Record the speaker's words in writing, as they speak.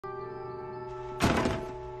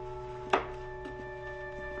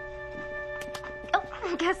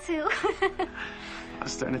Guess who? I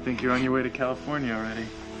was starting to think you're on your way to California already.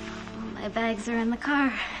 My bags are in the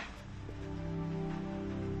car.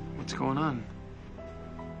 What's going on?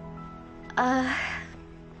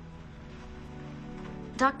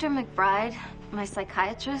 Dr. McBride, my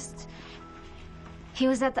psychiatrist, he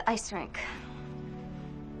was at the ice rink.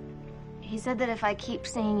 He said that if I keep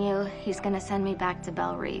seeing you, he's gonna send me back to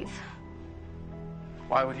Belle Reve.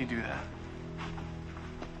 Why would he do that?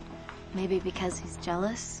 Maybe because he's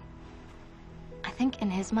jealous. I think in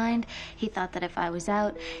his mind, he thought that if I was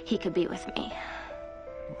out, he could be with me.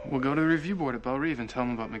 We'll go to the review board at Belle Reve and tell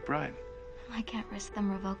them about McBride. I can't risk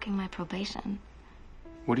them revoking my probation.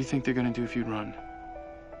 What do you think they're gonna do if you run?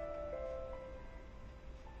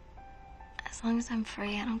 As long as I'm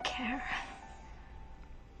free, I don't care.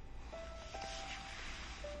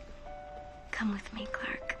 Come with me,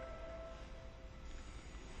 Clark.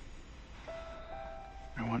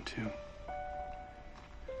 I want to.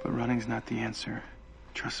 But running's not the answer.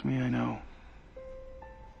 Trust me, I know.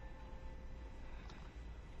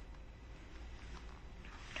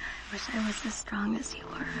 I wish I was as strong as you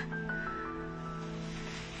were.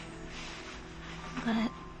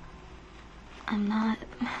 But I'm not.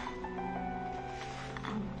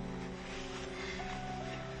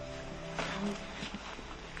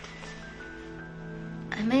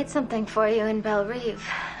 I made something for you in Belle Reve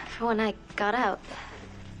for when I got out.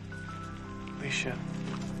 Alicia.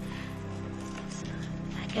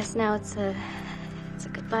 I guess now it's a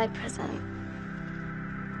goodbye present.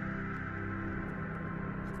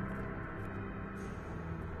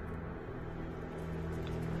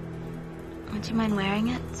 Would you mind wearing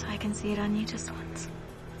it so I can see it on you just once?